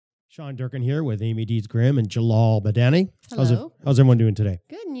Sean Durkin here with Amy Deeds Grimm and Jalal Badani. Hello. How's everyone doing today?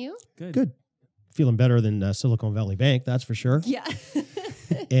 Good, and you? Good. Feeling better than Silicon Valley Bank, that's for sure. Yeah.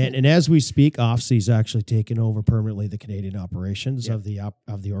 and as we speak, OFC's actually taken over permanently the Canadian operations of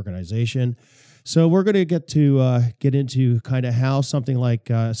the organization. So we're going to get into kind of how something like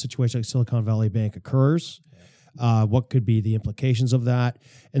a situation like Silicon Valley Bank occurs, what could be the implications of that,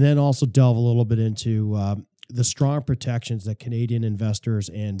 and then also delve a little bit into the strong protections that Canadian investors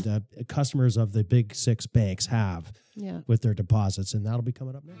and customers of the big six banks have with their deposits. And that'll be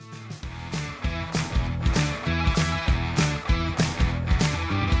coming up next.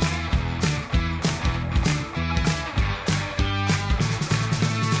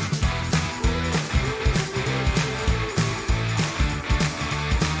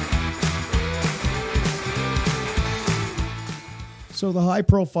 So the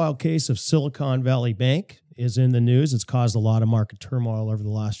high-profile case of Silicon Valley Bank is in the news. It's caused a lot of market turmoil over the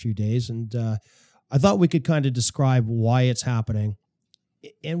last few days, and I thought we could kind of describe why it's happening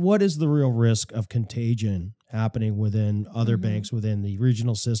and what is the real risk of contagion happening within other banks within the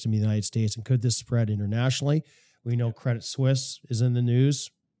regional system of the United States, and could this spread internationally? We know Credit Suisse is in the news,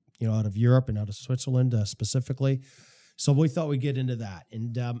 out of Europe and out of Switzerland specifically. So we thought we'd get into that.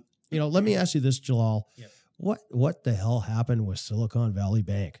 And, let me ask you this, Jalal. Yep. What the hell happened with Silicon Valley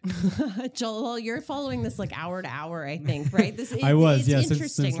Bank? Joel, you're following this like hour to hour, I think, right? It's interesting,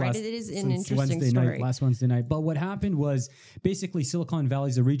 since right? Last, it is an interesting Wednesday story. Night, last Wednesday night. But what happened was basically Silicon Valley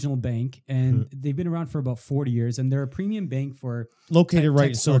is a regional bank, and they've been around for about 40 years, and they're a premium bank for located right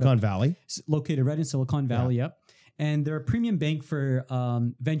in Silicon Valley. Located right in Silicon Valley, yep. And they're a premium bank for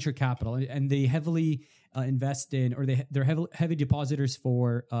venture capital, and they heavily invest in, or they're heavy depositors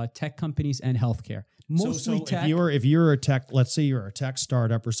for tech companies and healthcare. Mostly tech. If you're a tech, let's say you're a tech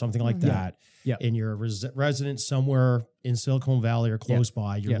startup or something like that, and you're a resident somewhere in Silicon Valley or close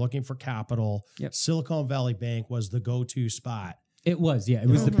by, you're looking for capital. Silicon Valley Bank was the go-to spot. It was, It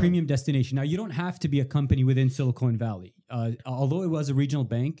was the premium destination. Now, you don't have to be a company within Silicon Valley. Although it was a regional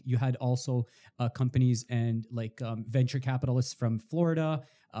bank, you had also companies and venture capitalists from Florida,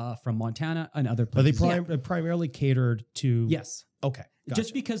 from Montana, and other places. But they primarily catered to... Yes. Okay. Gotcha.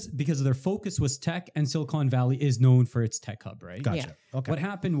 Just because their focus was tech, and Silicon Valley is known for its tech hub, right? Gotcha. Yeah. Okay. What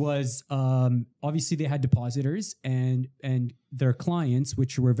happened was, obviously they had depositors and their clients,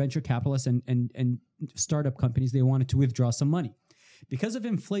 which were venture capitalists and startup companies, they wanted to withdraw some money. Because of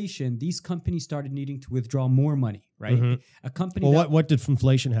inflation, these companies started needing to withdraw more money, right? A company. Well, what did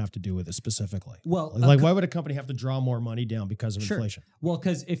inflation have to do with it specifically? Well, why would a company have to draw more money down because of inflation? Well,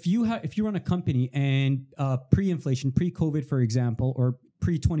 because if you run a company and pre-inflation, pre-COVID, for example, or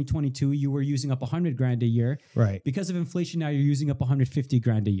pre-2022, you were using up $100,000 a year. Right. Because of inflation, now you're using up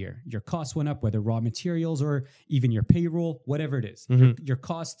 $150,000 a year. Your costs went up, whether raw materials or even your payroll, whatever it is. Your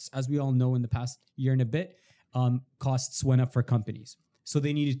costs, as we all know, in the past year and a bit, costs went up for companies. So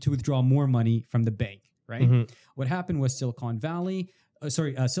they needed to withdraw more money from the bank, right? What happened was Silicon Valley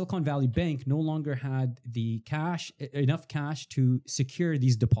Bank no longer had the enough cash to secure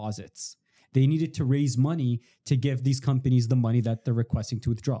these deposits. They needed to raise money to give these companies the money that they're requesting to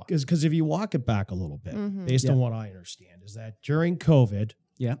withdraw. Because if you walk it back a little bit, based on what I understand, is that during COVID,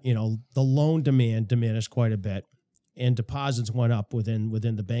 the loan demand diminished quite a bit, and deposits went up within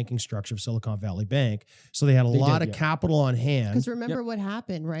the banking structure of Silicon Valley Bank. So they had a lot of capital on hand. Because remember what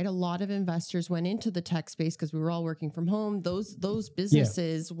happened, right? A lot of investors went into the tech space because we were all working from home. Those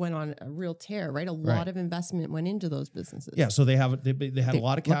businesses went on a real tear, right? A lot of investment went into those businesses. Yeah, so they had a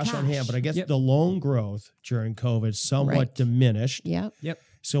lot of cash on hand, but I guess the loan growth during COVID somewhat diminished. Yep.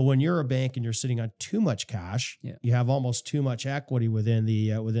 So when you're a bank and you're sitting on too much cash, you have almost too much equity within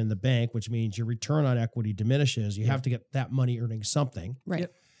the bank, which means your return on equity diminishes. You have to get that money earning something. Right.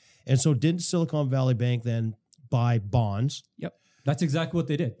 And so didn't Silicon Valley Bank then buy bonds? Yep. That's exactly what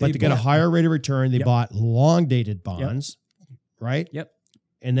they did. But to get a higher rate of return, they bought long-dated bonds, right? Yep.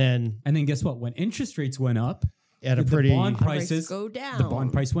 And then guess what? When interest rates went up, the bond prices go down. The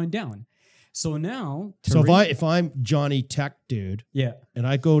bond price went down. So now, if I'm Johnny Tech dude, and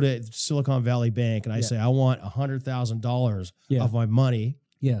I go to Silicon Valley Bank and I say I want $100,000 of my money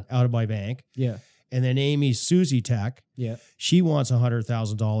out of my bank, and then Amy Susie Tech, she wants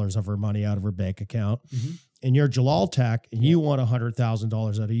 $100,000 of her money out of her bank account, and you're Jalal Tech and you want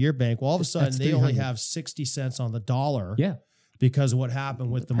 $100,000 out of your bank. Well, all of a sudden they only have 60 cents on the dollar. Because of what happened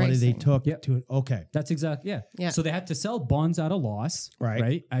with the money they took to it. Okay. That's exactly, So they had to sell bonds at a loss,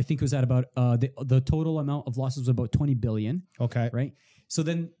 right? I think it was at about, the total amount of losses was about $20 billion. Okay. Right? So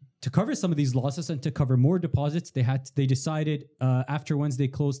then to cover some of these losses and to cover more deposits, they decided after Wednesday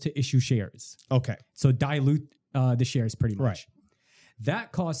closed to issue shares. Okay. So dilute the shares pretty much. Right.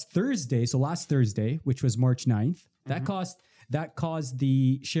 That caused Thursday, so last Thursday, which was March 9th, that caused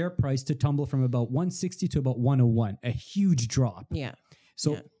the share price to tumble from about 160 to about 101, a huge drop. Yeah.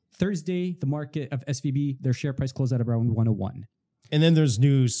 So Thursday, the market of SVB, their share price closed at around 101. And then there's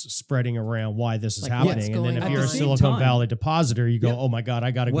news spreading around why this is happening. And then if you're a Silicon Valley depositor, you go, oh my God,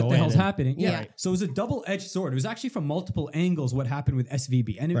 I got to go in. What the hell's happening? Yeah. Right. So it was a double-edged sword. It was actually from multiple angles what happened with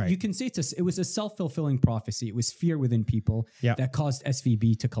SVB. And you can say it was a self-fulfilling prophecy. It was fear within people that caused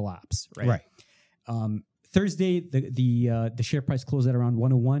SVB to collapse. Right. Thursday, the share price closed at around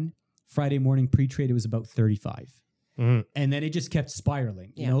 101. Friday morning pre-trade, it was about 35. And then it just kept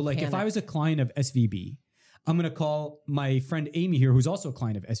spiraling. You know, like if I was a client of SVB, I'm going to call my friend Amy here, who's also a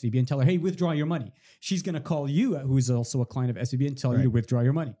client of SVB, and tell her, hey, withdraw your money. She's going to call you, who's also a client of SVB, and tell you to withdraw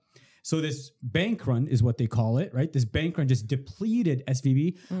your money. So this bank run is what they call it, right? This bank run just depleted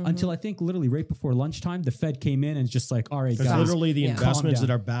SVB until I think literally right before lunchtime, the Fed came in and just like, all right, guys. Literally the investments that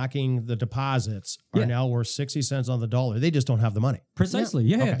are backing the deposits are now worth 60 cents on the dollar. They just don't have the money. Precisely.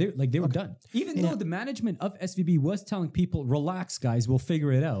 Yeah. They were done. Even though the management of SVB was telling people, relax, guys, we'll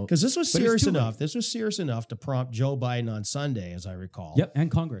figure it out. Because this was serious enough. This was serious enough to prompt Joe Biden on Sunday, as I recall. Yep.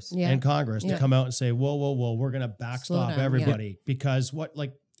 And Congress. And Congress to come out and say, whoa, we're going to backstop everybody. Because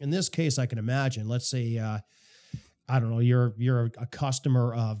in this case, I can imagine, let's say, I don't know, you're a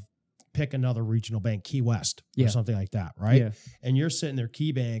customer of, pick another regional bank, Key West or something like that, right? Yeah. And you're sitting there,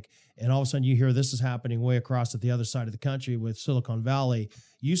 Key Bank, and all of a sudden you hear this is happening way across at the other side of the country with Silicon Valley.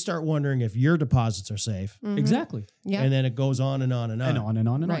 You start wondering if your deposits are safe. Exactly. Yeah. And then it goes on and on and on. And on and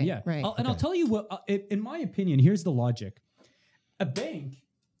on and on, Right. And I'll tell you what, in my opinion, here's the logic. A bank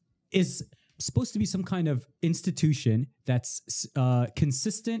is supposed to be some kind of institution that's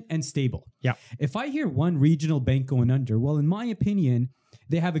consistent and stable. Yeah. If I hear one regional bank going under, well, in my opinion,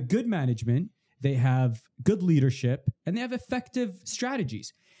 they have a good management, they have good leadership, and they have effective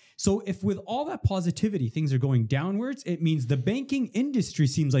strategies. So if with all that positivity, things are going downwards, it means the banking industry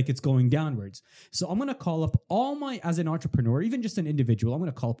seems like it's going downwards. So I'm going to call up as an entrepreneur, even just an individual, I'm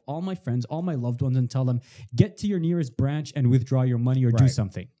going to call up all my friends, all my loved ones and tell them, get to your nearest branch and withdraw your money or do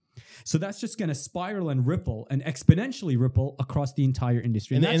something. So that's just going to spiral and ripple and exponentially ripple across the entire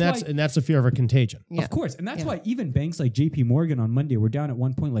industry. And that's a fear of a contagion. Yeah. Of course. And that's why even banks like JP Morgan on Monday were down at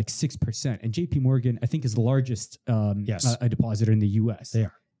one point like 6%. And JP Morgan, I think, is the largest a depositor in the US. They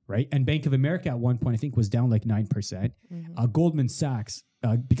are. Right. And Bank of America at one point, I think, was down like 9%. Goldman Sachs,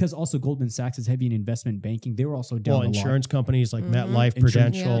 because also Goldman Sachs is heavy in investment banking, they were also down. Well, insurance companies like MetLife,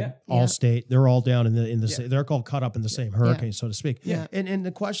 Prudential, Allstate, they're all down in the same, they're all caught up in the same hurricane, so to speak. Yeah. And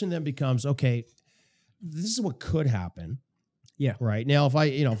the question then becomes, okay, this is what could happen. Yeah. Right. Now, if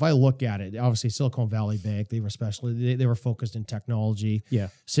I look at it, obviously Silicon Valley Bank, they were focused in technology. Yeah.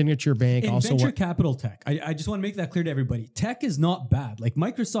 Signature Bank in also venture capital tech. I just want to make that clear to everybody. Tech is not bad. Like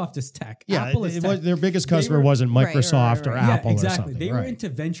Microsoft is tech. Yeah. Apple is tech. Their biggest customer wasn't Microsoft or Apple exactly. or something. They were into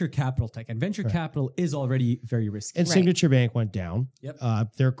venture capital tech, and venture capital is already very risky. And Signature Bank went down.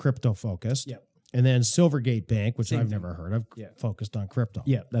 Yep. They're crypto focused. Yep. And then Silvergate Bank, which I've never heard of, focused on crypto.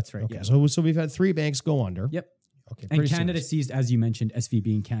 Yeah, that's right. Okay. Yeah. So we've had 3 banks go under. Yep. Okay, and Canada seized, as you mentioned, SVB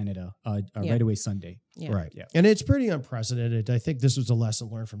in Canada right away Sunday. Yeah. Right. Yeah. And it's pretty unprecedented. I think this was a lesson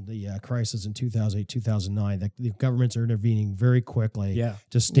learned from the crisis in 2008, 2009, that the governments are intervening very quickly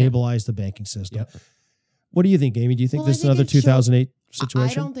to stabilize the banking system. Yep. What do you think, Amy? Do you think this is another 2008 situation?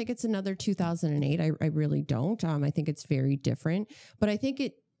 I don't think it's another 2008. I really don't. I think it's very different. But I think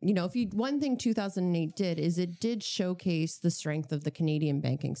one thing 2008 did is it did showcase the strength of the Canadian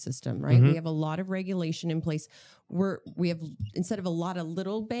banking system, right? We have a lot of regulation in place. We have, instead of a lot of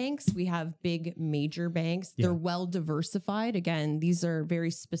little banks, we have big major banks. They're well diversified. Again, these are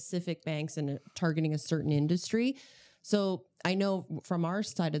very specific banks and targeting a certain industry. So I know from our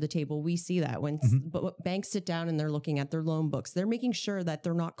side of the table, we see that when banks sit down and they're looking at their loan books, they're making sure that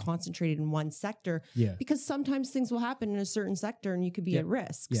they're not concentrated in one sector because sometimes things will happen in a certain sector and you could be at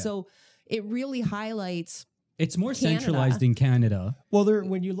risk. Yeah. So it really highlights. It's more centralized in Canada. Well,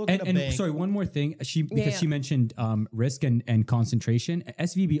 when you look at a bank. Sorry, one more thing. She mentioned risk and concentration.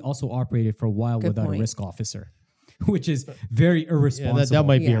 SVB also operated for a while without a risk officer, which is very irresponsible. Yeah, that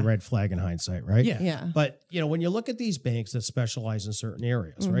might be a red flag in hindsight, right? Yeah. But, when you look at these banks that specialize in certain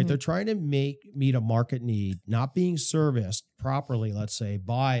areas, right, they're trying to meet a market need, not being serviced properly, let's say,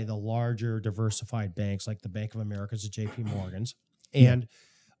 by the larger diversified banks like the Bank of America's, the JP Morgans. And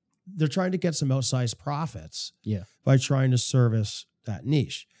they're trying to get some outsized profits by trying to service that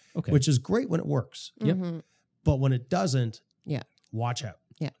niche, which is great when it works. Yep. But when it doesn't, watch out.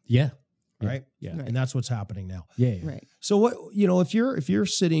 Yeah. right? Yeah. Right. And that's what's happening now. Yeah. Right. So what, if you're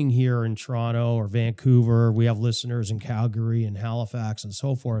sitting here in Toronto or Vancouver, we have listeners in Calgary and Halifax and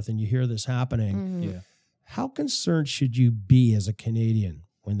so forth, and you hear this happening, Mhm. Yeah. how concerned should you be as a Canadian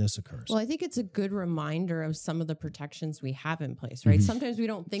when this occurs? Well, I think it's a good reminder of some of the protections we have in place, right? Mhm. Sometimes we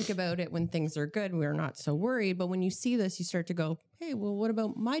don't think about it when things are good. We're not so worried. But when you see this, you start to go, hey, well, what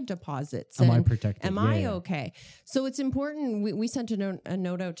about my deposits? Am I And protected? am Yeah, I yeah. okay? So it's important. We sent a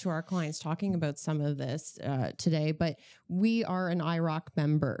note out to our clients talking about some of this today, but we are an IROC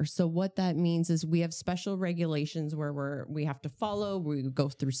member. So what that means is we have special regulations where we have to follow. We go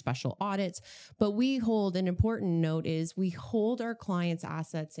through special audits, but we hold an important note is we hold our clients'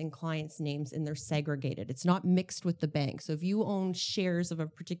 assets in clients' names and they're segregated. It's not mixed with the bank. So if you own shares of a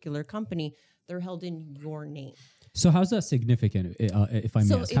particular company, they're held in your name. So how's that significant, if I may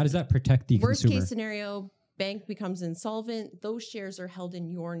So ask? How does that protect the Worst consumer? case scenario, bank becomes insolvent. Those shares are held in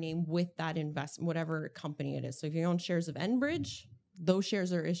your name with that investment, whatever company it is. So if you own shares of Enbridge, those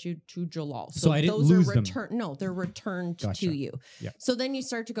shares are issued to Jalal. So I didn't those lose are them. No, they're returned Gotcha. to you. Yeah. So then you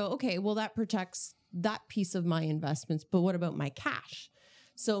start to go, okay, well, that protects that piece of my investments, but what about my cash?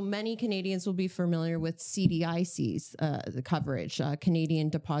 So many Canadians will be familiar with CDIC's the coverage, Canadian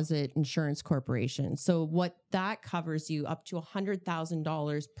Deposit Insurance Corporation. So what that covers you up to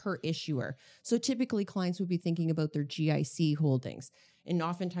 $100,000 per issuer. So typically clients would be thinking about their GIC holdings. And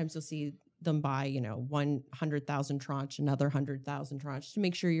oftentimes you'll see them buy, 100,000 tranche, another 100,000 tranche to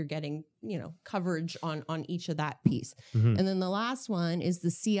make sure you're getting, coverage on each of that piece. Mhm. And then the last one is the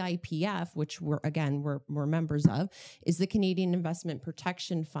CIPF, which we're members of, is the Canadian Investment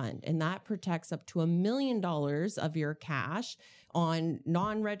Protection Fund. And that protects up to $1 million of your cash on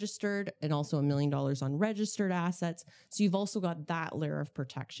non-registered and also $1 million on registered assets. So you've also got that layer of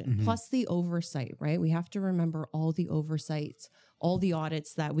protection, Mhm. plus the oversight, right? We have to remember all the oversights, all the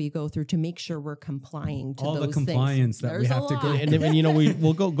audits that we go through to make sure we're complying to All the those compliance things. that we There's have a to go lot. and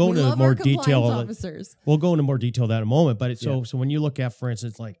we'll go We into love more our compliance detail. officers. We'll go into more detail of that in a moment. But so Yeah. so when you look at, for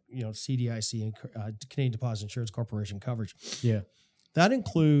instance, like CDIC and Canadian Deposit Insurance Corporation coverage, Yeah. that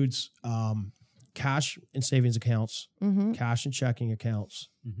includes cash and savings accounts, Mm-hmm. cash and checking accounts,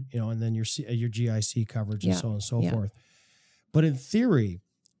 Mhm. and then your GIC coverage and Yeah. so on and so Yeah. forth. But in theory,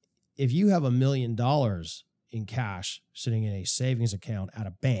 if you have $1 million in cash sitting in a savings account at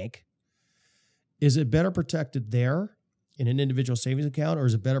a bank, is it better protected there in an individual savings account, or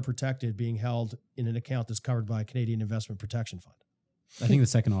is it better protected being held in an account that's covered by a Canadian Investment Protection Fund? I think the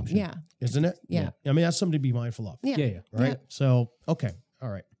second option. Yeah. Isn't it? Yeah. I mean, that's something to be mindful of, Yeah. Yeah. right? Yeah. So, okay. All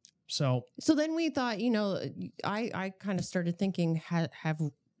right. So, So then we thought, I kind of started thinking, have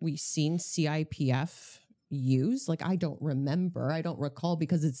we seen CIPF used? Like, I don't recall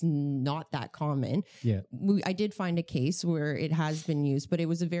because it's not that common. Yeah. I did find a case where it has been used, but it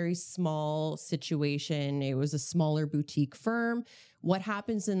was a very small situation. It was a smaller boutique firm. What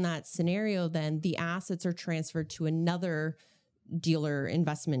happens in that scenario then? The assets are transferred to another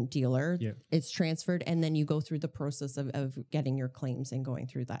investment dealer. Yeah. It's transferred, and then you go through the process of getting your claims and going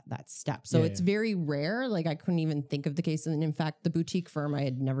through that step. So Yeah, it's very rare. Like, I couldn't even think of the case. And in fact, the boutique firm I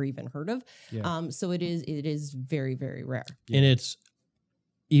had never even heard of. Yeah. So it is very, very rare. and it's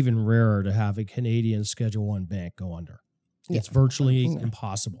even rarer to have a Canadian Schedule I bank go under. It's virtually Yeah.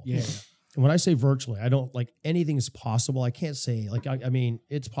 impossible. Yeah. And when I say virtually, I don't like anything's possible. I can't say I mean,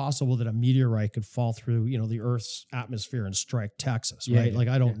 it's possible that a meteorite could fall through, the Earth's atmosphere and strike Texas, Yeah, right? yeah, Like,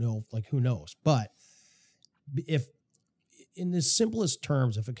 I don't know, like, who knows? But if in the simplest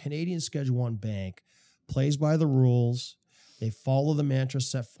terms, if a Canadian Schedule I bank plays by the rules, they follow the mantra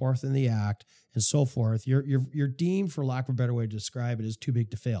set forth in the act and so forth, you're deemed, for lack of a better way to describe it, as too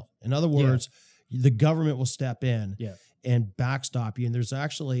big to fail. In other words, the government will step in Yeah. and backstop you. And there's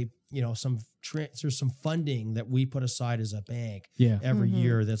actually, there's some funding that we put aside as a bank Yeah. every Mhm.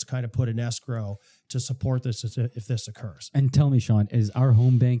 year that's kind of put in escrow to support this if this occurs. And tell me, Sean, is our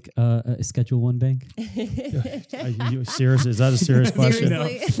home bank a Schedule I bank? Are you serious? Is that a serious question?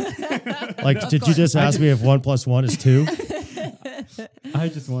 Seriously? Like, Of did you course. just ask me if 1 + 1 is 2? I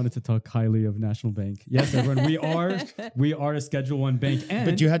just wanted to talk highly of National Bank. Yes, everyone, we are a Schedule I bank. And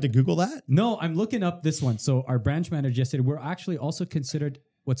But you had to Google that? no, I'm looking up this one. So our branch manager just said we're actually also considered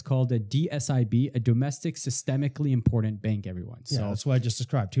what's called a DSIB, a domestic systemically important bank, everyone. Yeah, So that's what I just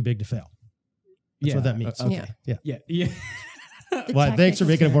described. Too big to fail. That's what that means. Okay. Yeah. Yeah. Well, thanks for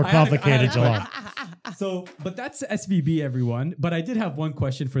making it more I had to- complicated, I- Jalal. So, but that's SVB, everyone. But I did have one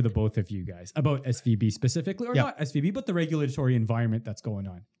question for the both of you guys about SVB specifically, or Yeah. not SVB, but the regulatory environment that's going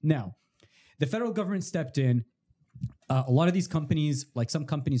on. Now, the federal government stepped in. A lot of these companies, like some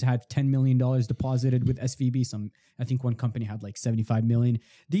companies had $10 million deposited with SVB. I think one company had like $75 million.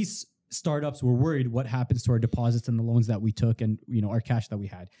 These startups were worried what happens to our deposits and the loans that we took and, our cash that we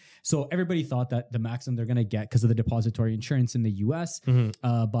had. So everybody thought that the maximum they're going to get because of the depository insurance in the US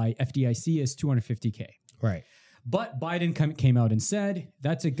by FDIC is $250K. Right. But Biden came out and said,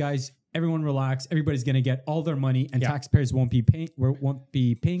 that's it, guys. Everyone relax. Everybody's going to get all their money and taxpayers won't be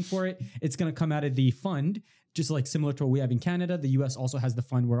paying for it. It's going to come out of the fund, just like similar to what we have in Canada. The US also has the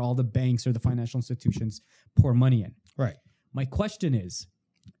fund where all the banks or the financial institutions pour money in. Right. My question is,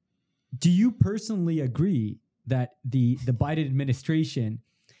 do you personally agree that the Biden administration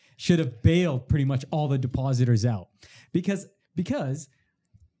should have bailed pretty much all the depositors out? Because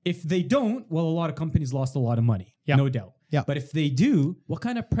if they don't, well, a lot of companies lost a lot of money, no doubt. Yeah. But if they do, what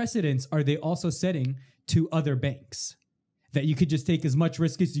kind of precedents are they also setting to other banks? That you could just take as much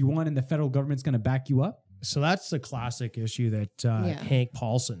risk as you want and the federal government's going to back you up? So that's the classic issue that Hank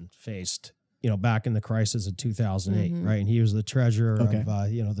Paulson faced, back in the crisis of 2008, right? And he was the treasurer of,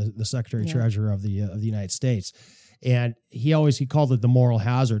 the secretary treasurer of the United States. And he called it the moral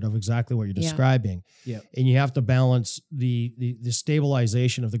hazard of exactly what you're describing. Yeah. And you have to balance the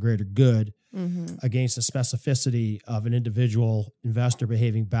stabilization of the greater good against the specificity of an individual investor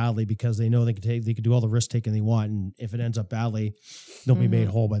behaving badly because they know they could do all the risk taking they want, and if it ends up badly, they'll be made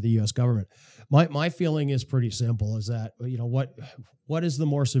whole by the U.S. government. My feeling is pretty simple: is that what is the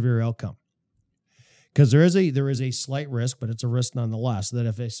more severe outcome? Because there is a slight risk, but it's a risk nonetheless, that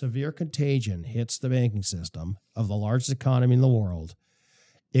if a severe contagion hits the banking system of the largest economy in the world,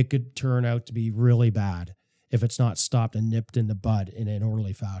 it could turn out to be really bad if it's not stopped and nipped in the bud in an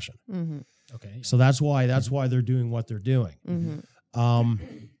orderly fashion. Mm-hmm. Okay. So that's why they're doing what they're doing. Mm-hmm.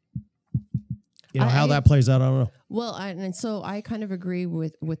 How that plays out, I don't know. Well, and so I kind of agree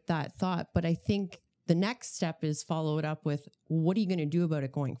with that thought, but I think the next step is follow it up with what are you going to do about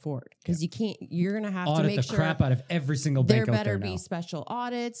it going forward? Because you're going to have to make audit the crap out of every single bank out there now. There better be special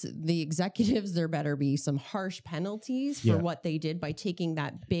audits. The executives, there better be some harsh penalties for what they did by taking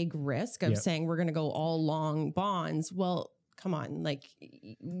that big risk of saying we're going to go all long bonds. Well, come on, like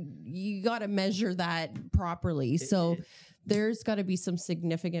you got to measure that properly. So there's got to be some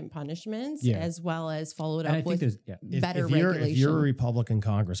significant punishments as well as follow it up with better regulation. If you're a Republican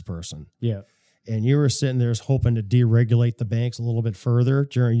congressperson, and you were sitting there hoping to deregulate the banks a little bit further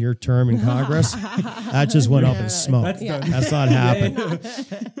during your term in Congress, that just went up in smoke. That's not happening.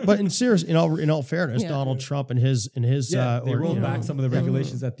 But in all fairness, Donald Trump and his they rolled back some of the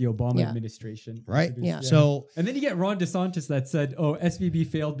regulations that the Obama administration right. So and then you get Ron DeSantis that said, "Oh, SVB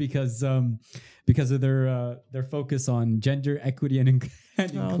failed because of their focus on gender equity and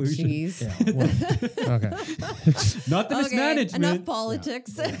inclusion." Geez. Okay. Not the mismanagement. Enough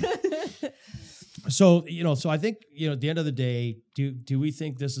politics. So I think at the end of the day, do we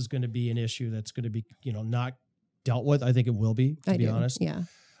think this is going to be an issue that's going to be not dealt with? I think it will be. To be honest,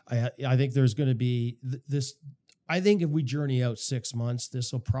 I think there's going to be this. I think if we journey out 6 months,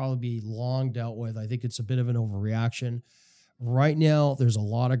 this will probably be long dealt with. I think it's a bit of an overreaction. Right now, there's a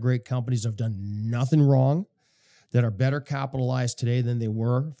lot of great companies that have done nothing wrong, that are better capitalized today than they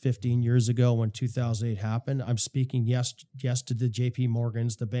were 15 years ago when 2008 happened. I'm speaking yes to the JP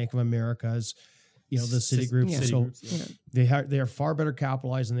Morgans, the Bank of Americas, the Citigroup. They are far better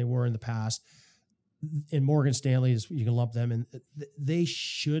capitalized than they were in the past. And Morgan Stanley, you can lump them in. They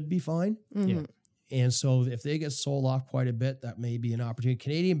should be fine. Mm-hmm. And so if they get sold off quite a bit, that may be an opportunity.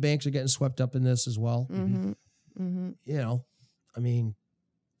 Canadian banks are getting swept up in this as well. Mm-hmm. Mm-hmm. I mean,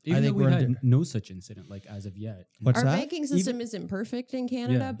 I think we had no such incident as of yet. Our banking system isn't perfect in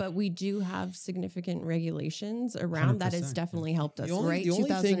Canada, but we do have significant regulations around 100%. That has definitely helped us. The only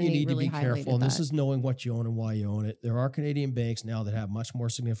thing you need to be careful, and this is knowing what you own and why you own it. There are Canadian banks now that have much more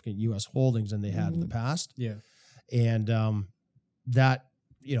significant U.S. holdings than they had in the past. Yeah, and that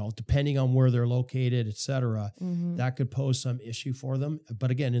depending on where they're located, et cetera, that could pose some issue for them.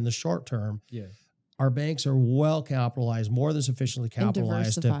 But again, in the short term, our banks are well capitalized, more than sufficiently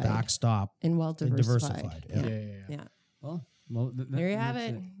capitalized to backstop and well diversified. Yeah. Well, there you have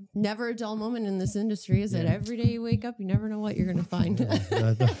it. Never a dull moment in this industry, is it? Every day you wake up, you never know what you're going to find.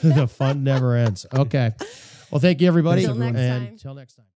 The fun never ends. Okay. Well, thank you, everybody. Until next time.